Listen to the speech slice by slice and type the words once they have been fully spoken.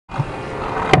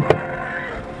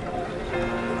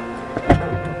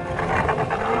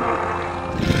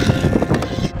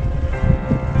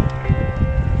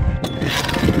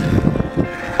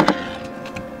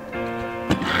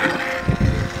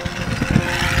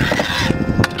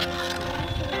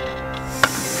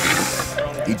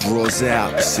draws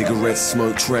out, cigarette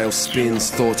smoke trail spins,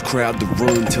 thoughts crowd the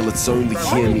room till it's only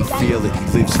him. He feel it,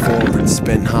 he lives for it,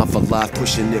 spent half a life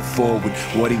pushing it forward,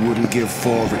 what he wouldn't give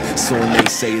for it. Saw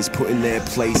naysayers put in their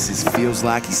places, feels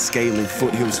like he's scaling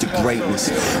foothills to greatness.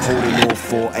 Holding all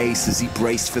four aces, he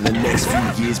braced for the next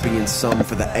few years, being some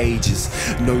for the ages.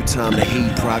 No time to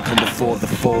heed, pride come before the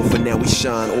fall, for now we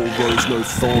shine, all rose no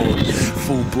thorn.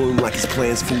 Full bloom like his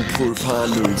plans foolproof, high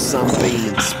noon,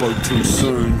 sunbeaming, spoke too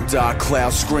soon. Dark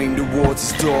clouds scream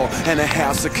towards his door, and a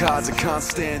house of cards that can't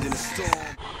stand in a storm.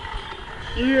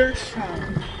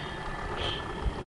 Earshot.